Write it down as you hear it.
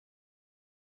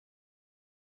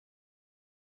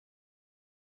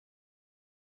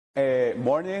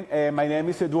Morning, my name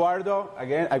is Eduardo.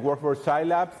 Again, I work for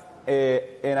Sylabs,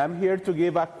 and I'm here to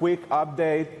give a quick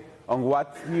update on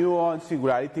what's new on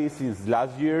Singularity since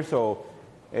last year. So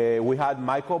we had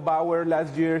Michael Bauer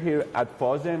last year here at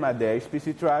FOSDEM at the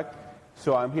HPC track.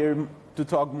 So I'm here to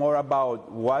talk more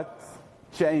about what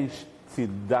changed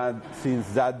since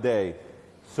that day.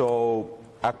 So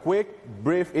a quick,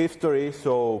 brief history.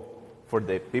 So for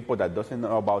the people that doesn't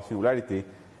know about Singularity,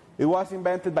 it was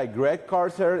invented by Greg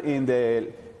Carter in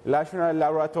the National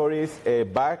Laboratories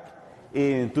back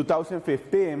in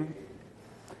 2015.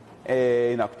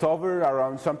 In October,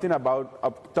 around something about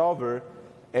October,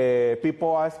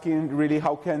 people asking really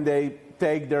how can they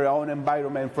take their own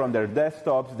environment from their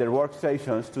desktops, their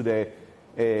workstations, to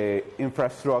the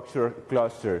infrastructure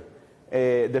cluster.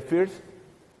 The first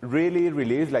really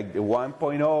release, like the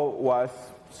 1.0, was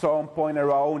some point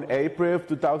around April of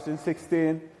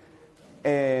 2016.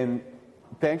 And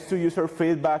thanks to user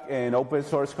feedback and open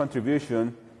source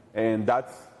contribution, and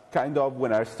that's kind of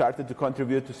when I started to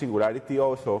contribute to Singularity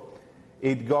also,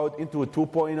 it got into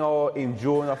 2.0 in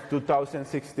June of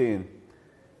 2016.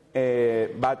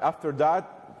 But after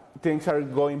that, things are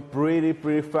going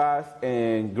pretty fast,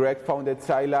 and Greg founded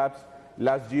Sylabs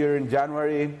last year in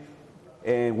January,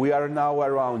 and we are now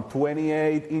around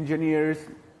 28 engineers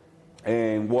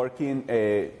and working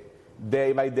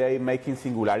day by day, making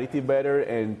Singularity better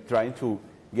and trying to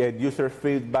get user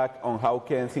feedback on how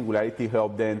can Singularity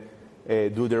help them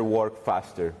do their work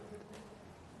faster.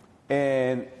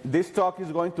 And this talk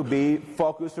is going to be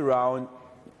focused around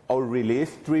our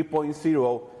release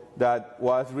 3.0 that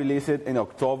was released in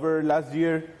October last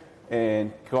year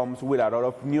and comes with a lot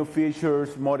of new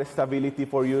features, more stability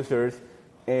for users,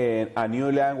 and a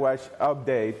new language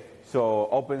update so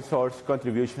open source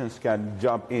contributions can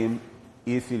jump in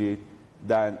easily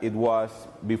than it was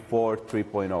before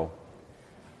 3.0.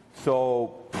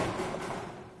 So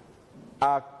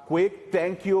a quick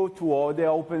thank you to all the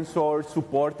open source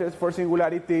supporters for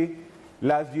Singularity.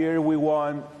 Last year we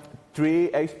won 3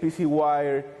 HPC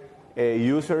Wire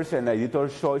Users and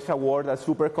Editor's Choice Award at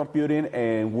Supercomputing,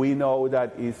 and we know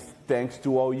that it's thanks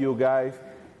to all you guys.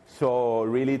 So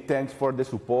really thanks for the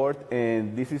support,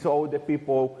 and this is all the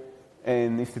people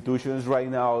and institutions right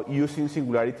now using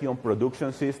Singularity on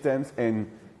production systems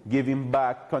and giving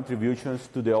back contributions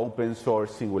to the open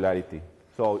source Singularity.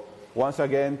 So once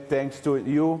again, thanks to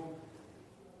you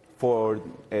for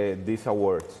these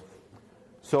awards.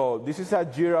 So this is a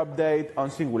year update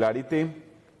on Singularity,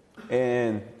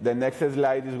 and the next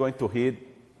slide is going to hit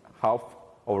half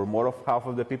or more of half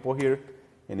of the people here,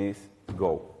 and it's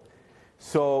go.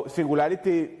 So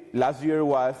Singularity last year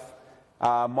was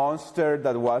a monster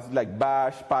that was like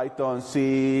Bash, Python,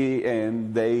 C,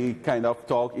 and they kind of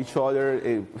talk each other.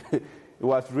 It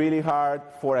was really hard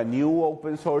for a new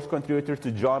open source contributor to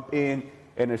jump in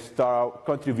and start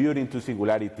contributing to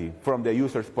Singularity from the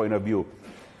user's point of view.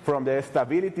 From the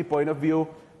stability point of view,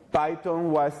 Python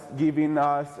was giving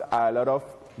us a lot of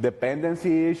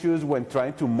dependency issues when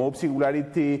trying to move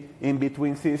Singularity in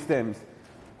between systems.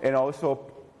 And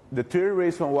also, the third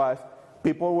reason was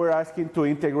people were asking to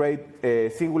integrate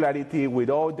Singularity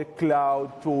with all the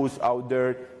cloud tools out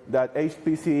there that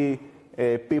HPC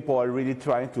people are really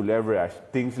trying to leverage.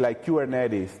 Things like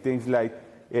Kubernetes, things like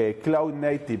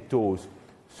cloud-native tools.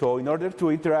 So in order to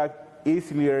interact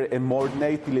easier and more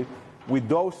natively with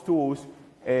those tools,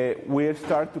 we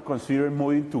start to consider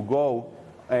moving to Go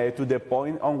to the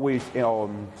point on which,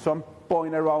 some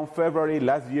point around February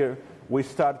last year, we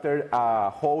started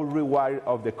a whole rewire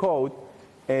of the code.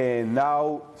 And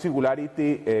now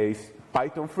Singularity is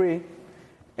Python free,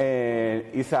 and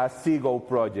it's a C-Go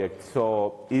project.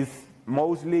 So it's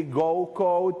mostly Go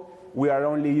code. We are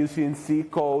only using C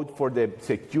code for the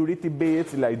security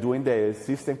bits, like doing the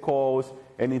system calls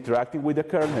and interacting with the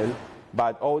kernel,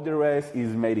 but all the rest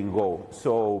is made in Go.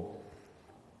 So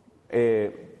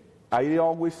I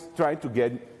always try to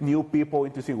get new people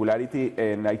into Singularity,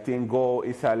 and I think Go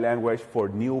is a language for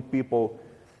new people.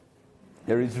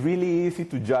 It's really easy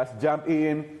to just jump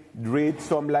in, read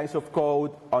some lines of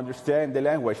code, understand the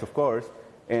language, of course,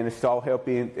 and start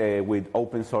helping with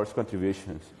open source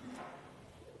contributions.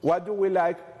 What do we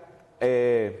like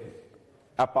a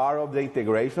part of the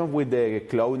integration with the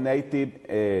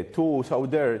cloud-native tools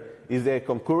out there is the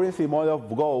concurrency mode of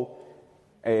Go.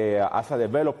 As a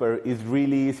developer, it's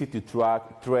really easy to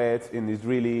track threads, and it's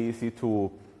really easy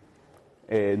to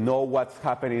know what's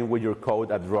happening with your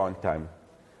code at runtime.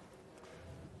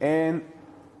 And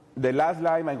the last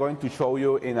slide I'm going to show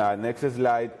you in our next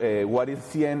slide, what is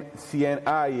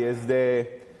CNI is the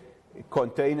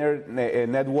container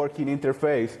networking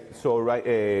interface. So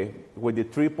with the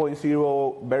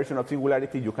 3.0 version of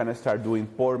Singularity, you can start doing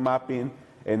port mapping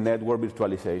and network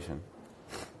virtualization.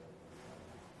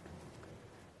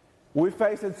 We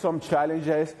faced some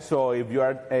challenges. So if you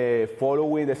are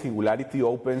following the Singularity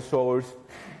open source,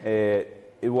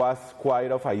 it was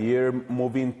quite of a year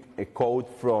moving a code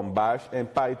from Bash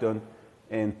and Python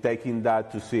and taking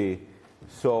that to C.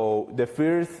 So the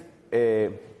first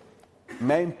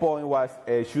main point was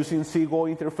choosing C-Go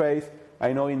interface.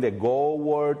 I know in the Go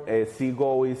world,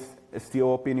 C-Go is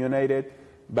still opinionated,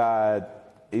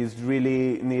 but it's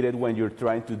really needed when you're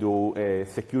trying to do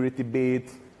security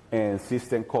bits and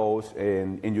system calls,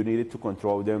 and you needed to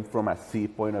control them from a C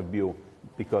point of view,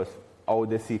 because all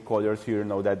the C coders here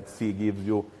know that C gives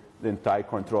you the entire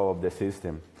control of the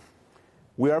system.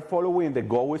 We are following the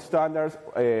Go standards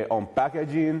on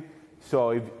packaging.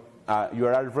 So if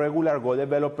you're a regular Go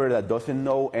developer that doesn't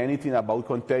know anything about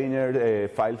container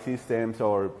file systems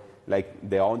or like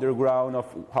the underground of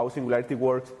how Singularity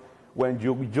works, when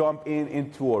you jump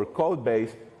into our code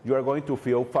base, you are going to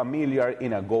feel familiar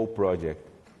in a Go project.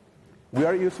 We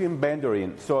are using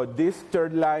vendoring. So this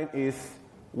third line is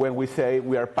when we say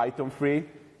we are Python free,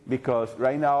 because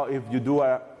right now if you do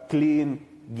a clean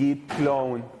git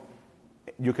clone,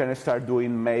 you can start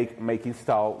doing make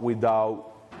install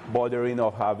without bothering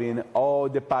of having all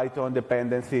the Python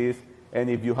dependencies. And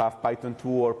if you have Python 2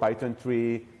 or Python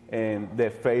 3 and the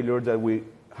failure that we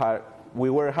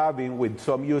were having with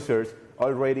some users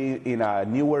already in a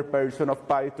newer version of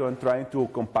Python trying to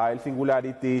compile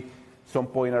Singularity some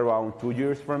point around 2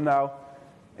 years from now.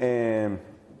 And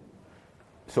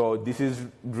so this is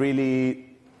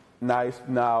really nice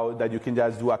now that you can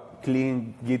just do a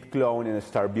clean git clone and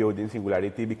start building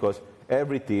Singularity, because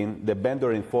everything, the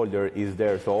vendoring folder is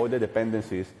there, so all the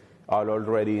dependencies are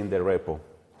already in the repo.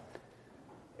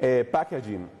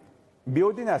 Packaging.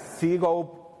 Building a C-Go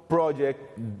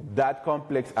project that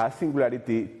complex as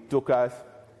Singularity took us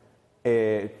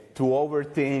to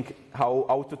overthink how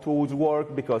AutoTools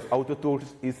work, because AutoTools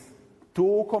is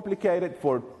too complicated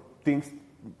for things,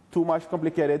 too much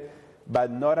complicated, but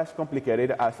not as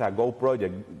complicated as a Go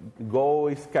project. Go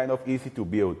is kind of easy to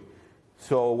build.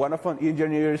 So one of our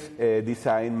engineers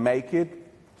designed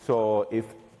Make-It. So if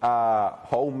a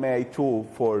homemade tool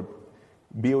for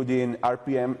building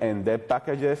RPM and deb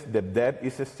packages, the deb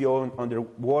is still under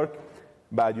work,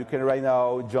 but you can right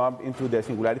now jump into the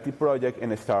Singularity project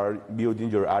and start building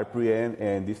your RPM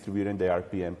and distributing the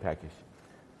RPM package.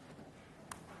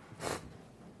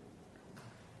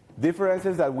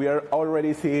 Differences that we are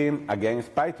already seeing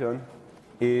against Python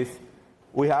is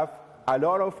we have a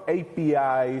lot of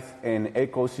APIs and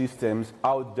ecosystems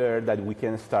out there that we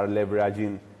can start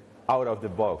leveraging out of the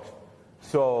box.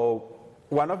 So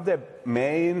one of the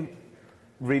main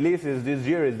releases this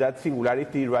year is that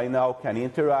Singularity right now can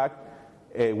interact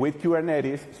with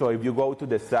Kubernetes. So if you go to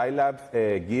the Sylabs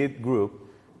Git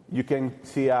group, you can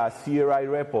see a CRI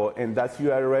repo, and that CRI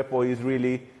repo is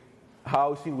really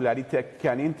how Singularity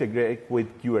can integrate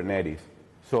with Kubernetes.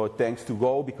 So thanks to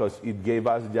Go, because it gave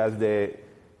us just the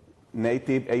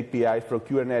native APIs from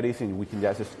Kubernetes, and we can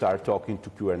just start talking to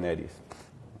Kubernetes.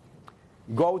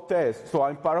 Go test. So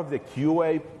I'm part of the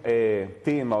QA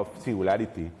team of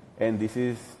Singularity, and this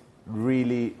is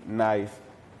really nice.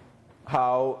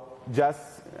 How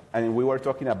and we were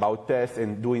talking about tests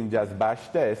and doing just bash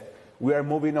tests. We are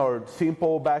moving our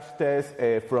simple bash test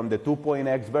from the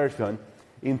 2.x version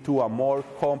into a more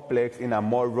complex and a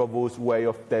more robust way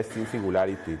of testing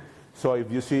Singularity. So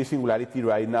if you see Singularity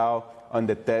right now on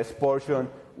the test portion,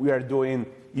 we are doing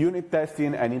unit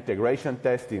testing and integration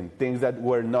testing, things that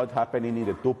were not happening in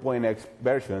the 2.x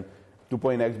version.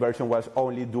 2.x version was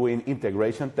only doing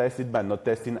integration testing, but not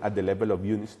testing at the level of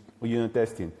unit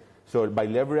testing. So by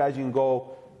leveraging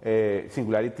Go,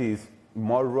 Singularity is a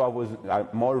more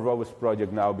robust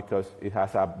project now because it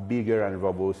has a bigger and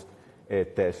robust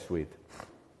test suite.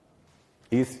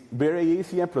 It's very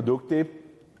easy and productive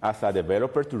as a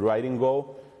developer to write in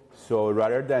Go. So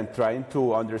rather than trying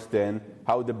to understand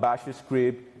how the bash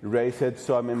script raised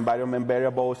some environment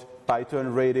variables,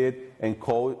 Python read it and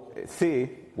code C,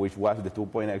 which was the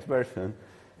 2.x version,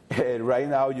 right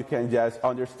now you can just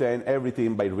understand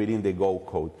everything by reading the Go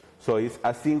code. So it's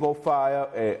a single file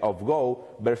of Go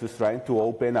versus trying to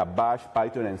open a bash,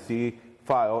 Python, and C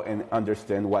file and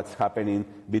understand what's happening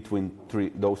between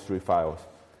those three files.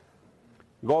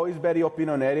 Go is very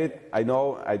opinionated. I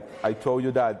know I told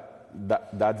you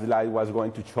that slide was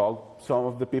going to choke some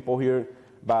of the people here,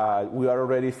 but we are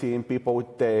already seeing people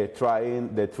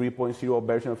trying the 3.0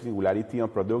 version of Singularity on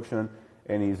production,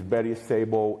 and it's very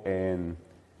stable, and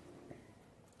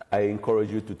I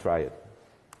encourage you to try it.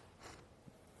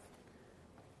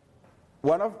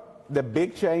 One of the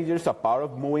big changes, a part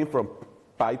of moving from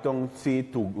Python C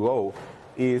to Go,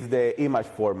 is the image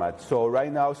format. So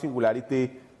right now,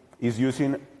 Singularity is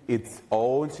using its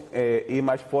own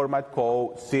image format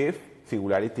called SIF,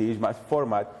 Singularity Image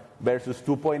Format, versus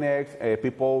 2.x.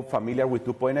 People familiar with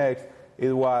 2.x,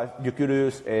 it was you could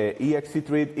use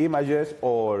ext3 images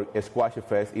or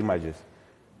SquashFS images.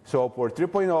 So for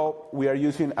 3.0, we are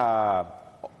using a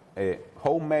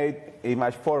homemade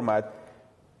image format,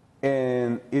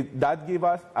 and that gives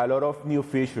us a lot of new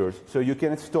features. So you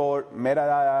can store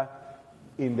metadata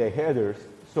in the headers.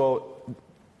 So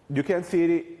you can see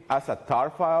it as a tar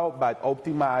file, but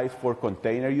optimized for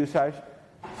container usage.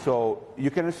 So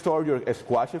you can store your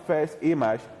SquashFS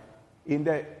image in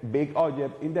the big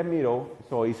object in the middle.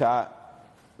 So it's a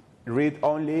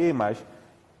read-only image,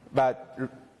 but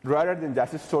rather than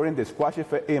just storing the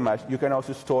SquashFS image, you can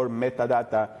also store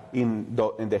metadata in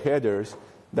the headers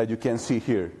that you can see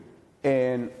here.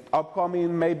 And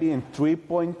upcoming, maybe in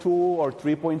 3.2 or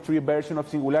 3.3 version of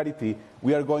Singularity,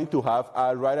 we are going to have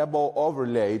a writable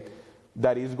overlay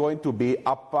that is going to be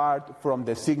apart from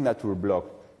the signature block.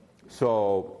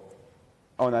 So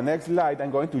on the next slide,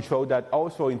 I'm going to show that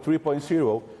also in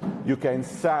 3.0, you can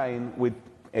sign with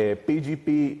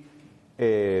PGP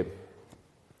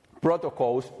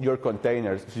protocols your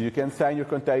containers. So you can sign your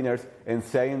containers and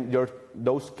send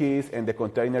those keys and the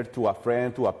container to a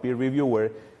friend, to a peer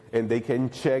reviewer, and they can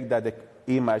check that the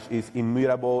image is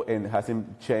immutable and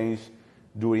hasn't changed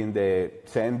during the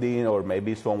sending, or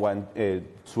maybe someone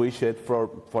switched it for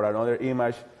another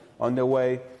image on the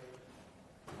way.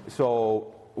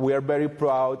 So we are very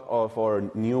proud of our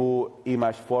new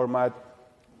image format.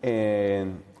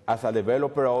 And as a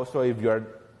developer also, if you're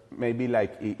maybe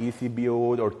like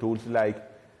EasyBuild or tools like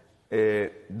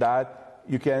that,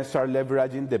 you can start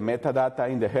leveraging the metadata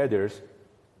in the headers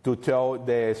to tell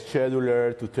the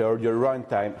scheduler, to tell your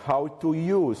runtime how to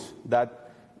use that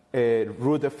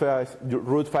root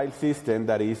file system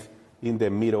that is in the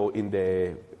middle in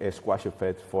the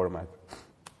SquashFS format.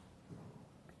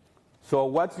 So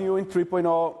what's new in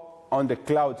 3.0 on the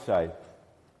cloud side?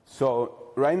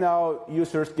 So right now,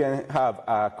 users can have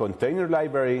a container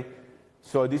library.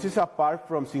 So this is apart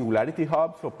from Singularity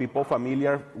Hub. So people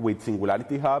familiar with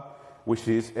Singularity Hub, which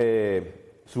is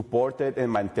supported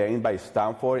and maintained by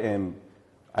Stanford, and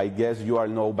I guess you all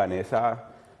know Vanessa.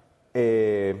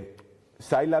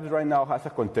 Sylabs right now has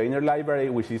a container library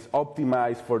which is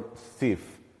optimized for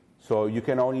SIF. So you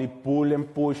can only pull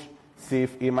and push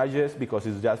SIF images because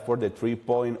it's just for the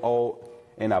 3.0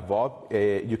 and above.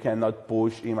 You cannot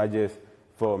push images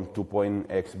from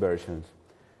 2.x versions.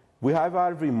 We have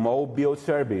a remote build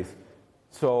service.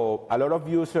 So a lot of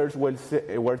users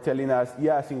were telling us,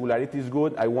 yeah, Singularity is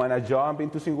good. I want to jump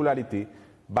into Singularity,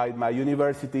 but my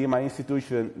university, my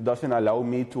institution doesn't allow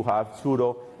me to have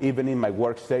sudo even in my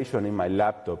workstation, in my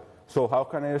laptop. So how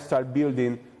can I start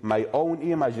building my own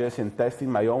images and testing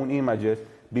my own images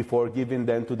before giving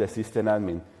them to the system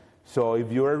admin? So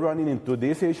if you are running into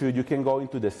this issue, you can go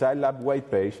into the Sylabs web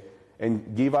page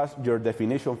and give us your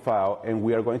definition file, and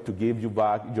we are going to give you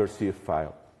back your SIF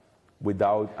file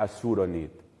without a sudo need.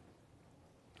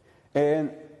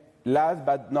 And last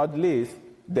but not least,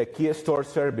 the key store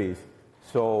service.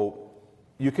 So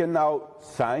you can now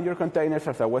sign your containers,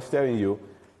 as I was telling you,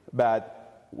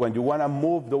 but when you want to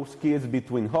move those keys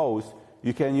between hosts,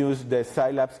 you can use the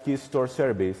Sylabs key store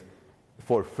service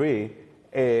for free,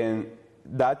 and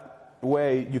that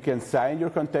way you can sign your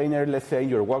container, let's say in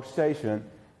your workstation,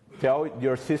 tell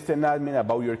your system admin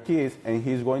about your keys, and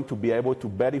he's going to be able to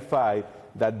verify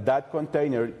that that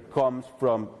container comes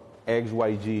from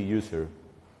XYG user.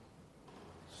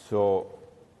 So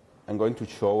I'm going to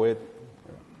show it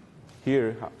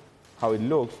here, how it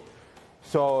looks.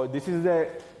 So this is the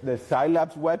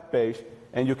Sylabs web page,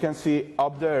 and you can see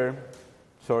up there,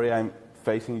 sorry, I'm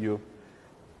facing you.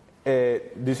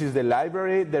 This is the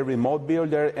library, the remote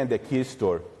builder, and the key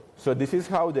store. So this is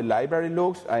how the library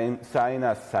looks. I'm signed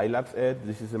as Sylabs Ed.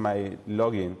 This is my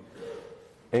login.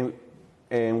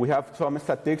 And we have some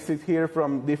statistics here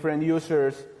from different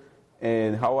users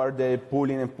and how are they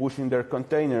pulling and pushing their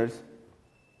containers.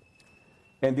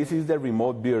 And this is the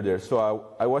remote builder.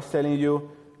 So I was telling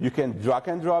you, you can drag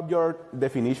and drop your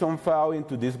definition file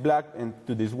into this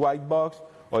into this white box,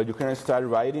 or you can start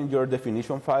writing your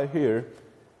definition file here,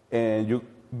 and you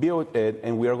build it,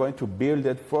 and we are going to build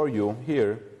it for you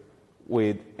here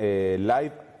with a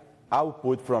live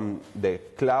output from the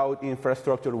cloud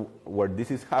infrastructure where this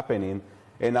is happening.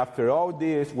 And after all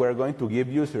this, we're going to give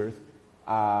users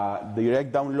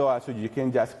direct download, so you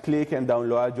can just click and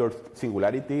download your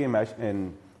Singularity image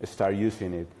and start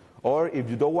using it. Or if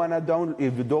you don't want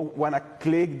to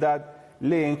click that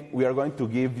link, we are going to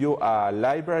give you a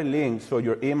library link, so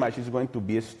your image is going to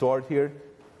be stored here.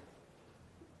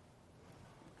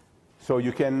 So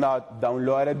you cannot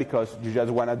download it because you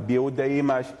just want to build the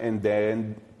image and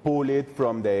then pull it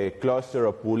from the cluster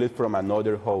or pull it from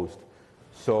another host.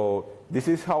 So this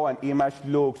is how an image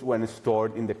looks when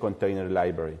stored in the container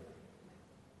library.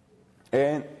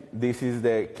 And this is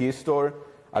the key store.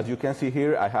 As you can see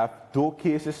here, I have 2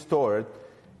 keys stored,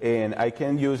 and I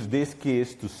can use these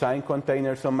keys to sign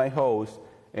containers on my host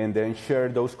and then share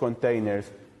those containers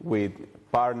with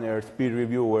partners, peer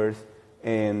reviewers,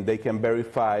 and they can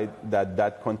verify that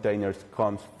that container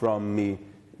comes from me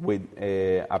with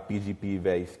a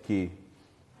PGP-based key.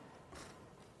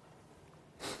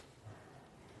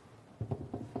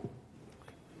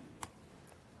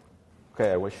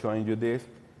 Okay, I was showing you this.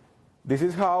 This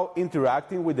is how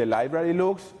interacting with the library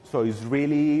looks, so it's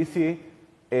really easy.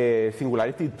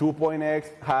 Singularity 2.x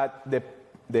had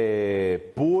the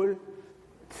pull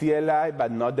CLI,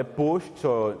 but not the push,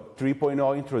 so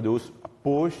 3.0 introduced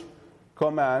push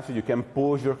command, so you can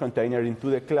push your container into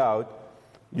the cloud.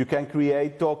 You can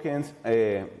create tokens,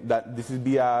 this is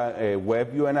via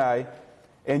web UNI,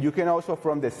 and you can also,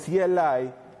 from the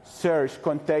CLI, search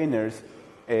containers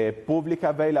public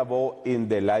available in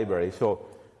the library. So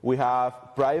we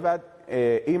have private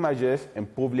images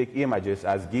and public images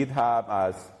as GitHub,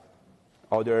 as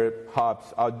other hubs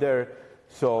out there.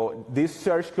 So this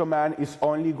search command is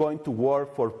only going to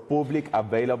work for public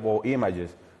available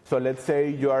images. So let's say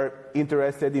you are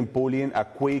interested in pulling a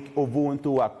quick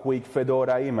Ubuntu, a quick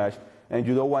Fedora image, and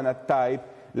you don't want to type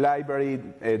library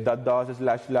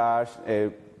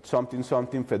 // something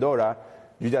something Fedora.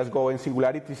 You just go in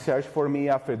Singularity, search for me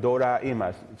a Fedora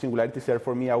image, Singularity search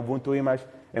for me a Ubuntu image,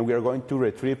 and we are going to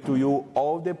retrieve to you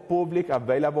all the public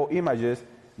available images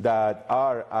that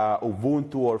are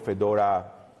Ubuntu or Fedora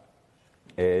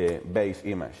based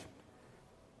image.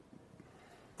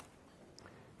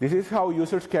 This is how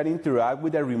users can interact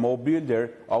with the remote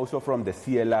builder also from the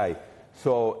CLI.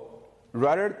 So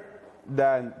rather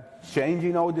than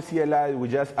changing all the CLI, we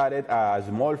just added a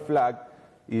small flag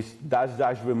is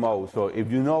 -- remote. So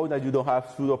if you know that you don't have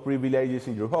sudo privileges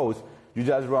in your host, you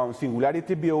just run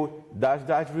Singularity build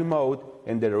 -- remote,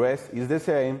 and the rest is the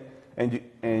same, and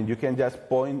you can just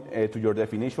point to your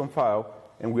definition file,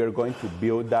 and we are going to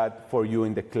build that for you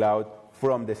in the cloud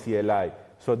from the CLI.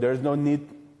 So there's no need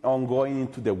on going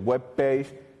into the web page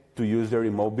to use the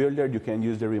remote builder. You can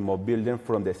use the remote builder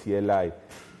from the CLI.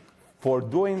 For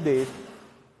doing this,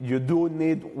 you do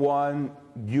need one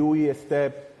GUI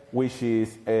step, which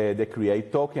is the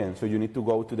create token. So you need to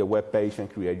go to the web page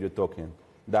and create your token.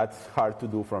 That's hard to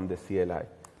do from the CLI.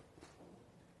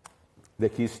 The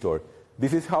key store.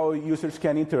 This is how users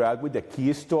can interact with the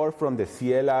key store from the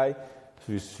CLI.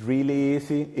 So it's really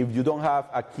easy. If you don't have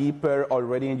a key pair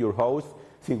already in your host,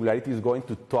 Singularity is going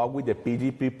to talk with the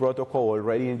PGP protocol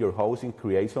already in your host and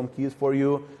create some keys for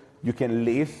you. You can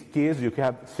list keys. You can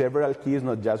have several keys,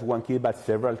 not just one key, but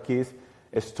several keys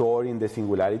stored in the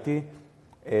Singularity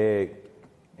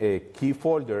key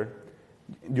folder.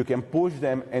 You can push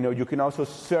them, and you can also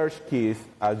search keys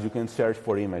as you can search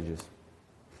for images.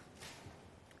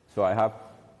 So I have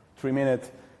 3 minutes.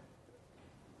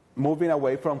 Moving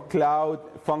away from cloud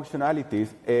functionalities,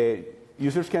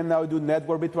 users can now do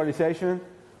network virtualization.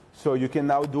 So you can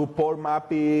now do port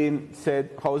mapping,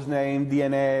 set hostname,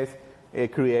 DNS,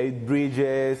 create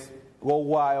bridges, go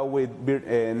wild with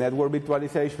network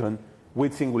virtualization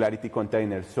with Singularity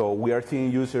containers. So we are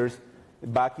seeing users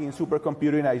back in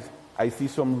supercomputing. I see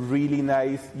some really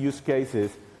nice use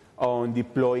cases on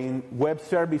deploying web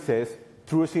services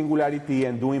through Singularity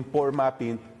and doing port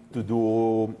mapping to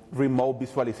do remote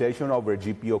visualization over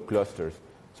GPU clusters.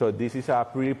 So this is a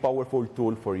pretty powerful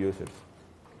tool for users.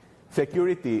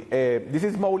 Security. This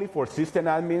is mostly for system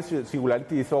admins.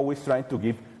 Singularity is always trying to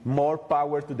give more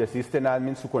power to the system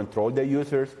admins to control the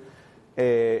users.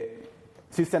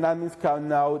 System admins can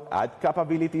now add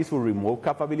capabilities or remove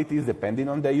capabilities depending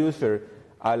on the user,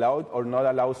 allowed or not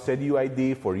allowed set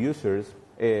UID for users,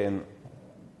 and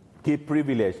keep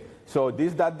privilege. So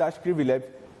this -- privilege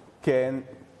can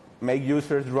make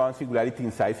users run Singularity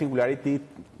inside Singularity,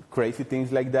 crazy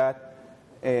things like that.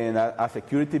 And a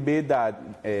security bit that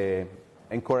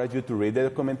encourage you to read the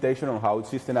documentation on how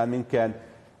system admin can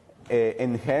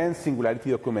enhance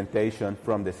Singularity documentation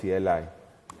from the CLI.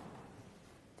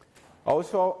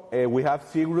 Also, we have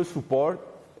Sigrus support.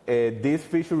 This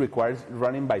feature requires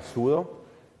running by sudo,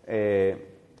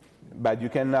 but you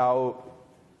can now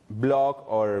block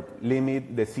or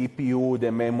limit the CPU,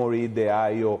 the memory, the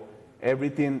I/O,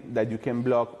 everything that you can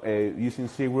block using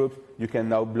C groups, you can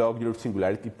now block your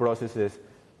Singularity processes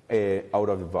out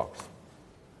of the box.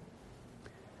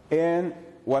 And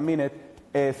 1 minute,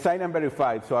 sign and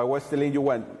verify. So I was telling you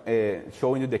when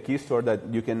showing you the key store that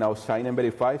you can now sign and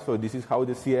verify. So this is how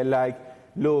the CL-like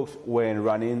looks when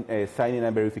running signing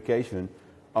and verification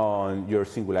on your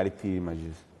Singularity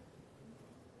images.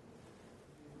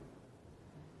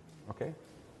 Okay?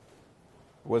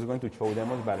 I was going to show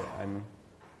demos, but I'm...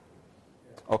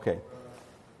 Okay.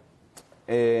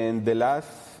 And the last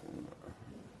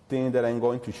thing that I'm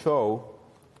going to show,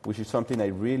 which is something I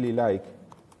really like,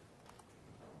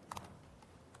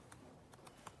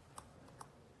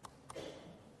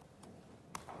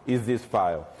 is this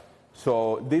file.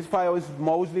 So this file is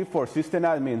mostly for system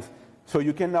admins. So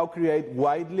you can now create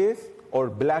whitelist or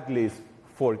blacklist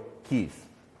for keys.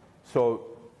 So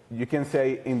you can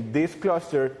say in this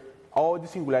cluster, all the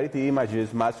Singularity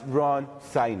images must run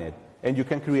signed. And you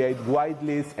can create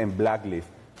whitelist and blacklist.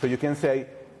 So you can say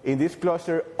in this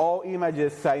cluster, all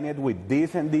images signed with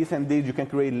this and this and this, you can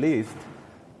create lists.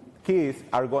 Keys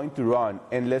are going to run,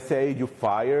 and let's say you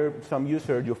fire some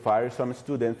user, you fire some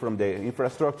student from the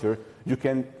infrastructure, you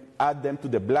can add them to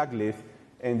the blacklist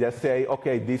and just say,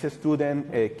 okay, this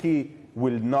student key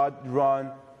will not run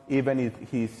even if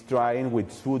he's trying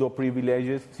with pseudo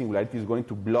privileges. Singularity is going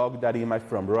to block that image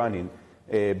from running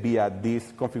via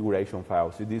this configuration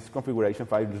file. So this configuration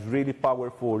file is really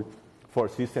powerful for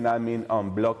system admin on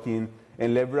blocking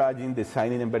and leveraging the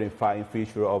signing and verifying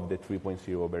feature of the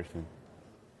 3.0 version.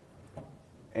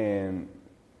 And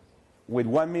with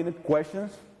 1 minute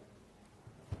questions?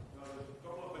 No, there's a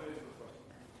couple of minutes for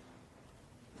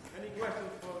questions. Any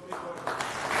questions for the big one?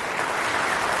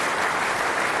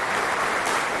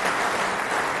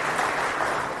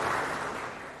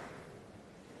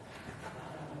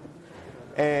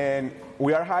 And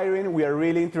we are hiring. We are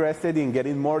really interested in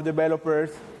getting more developers,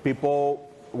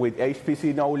 people with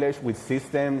HPC knowledge, with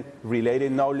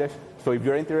system-related knowledge. So if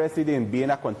you're interested in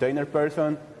being a container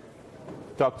person,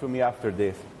 talk to me after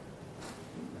this.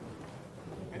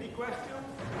 Any questions?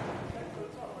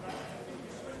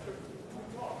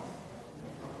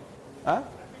 Huh?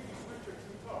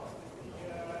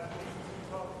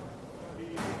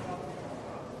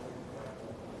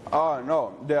 Oh,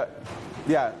 no.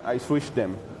 Yeah, I switched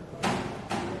them.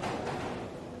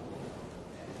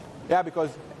 Yeah,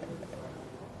 because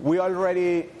we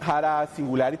already had a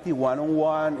Singularity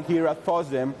one-on-one here at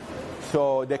FOSDEM,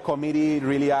 so the committee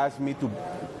really asked me to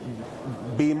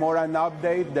be more an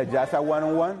update than just a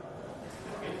one-on-one.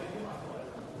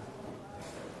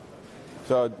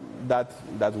 So that's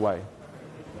why.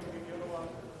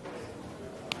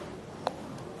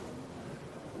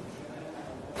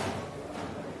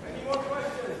 Any more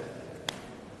questions?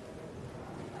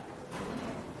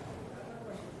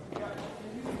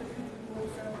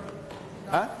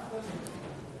 Huh?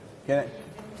 Can I?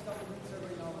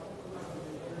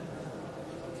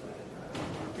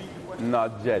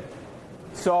 Not yet.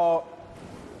 So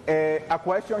a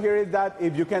question here is that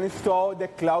if you can install the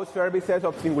cloud services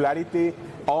of Singularity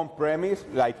on-premise,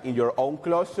 like in your own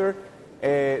cluster,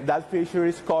 that feature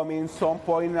is coming some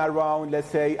point around, let's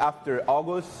say, after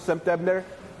August, September.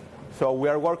 So we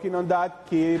are working on that.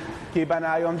 Keep an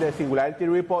eye on the Singularity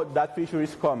repo. That feature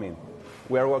is coming.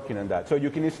 We are working on that. So you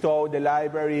can install the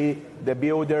library, the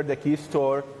builder, the key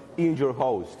store in your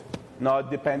host, not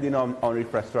depending on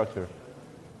infrastructure.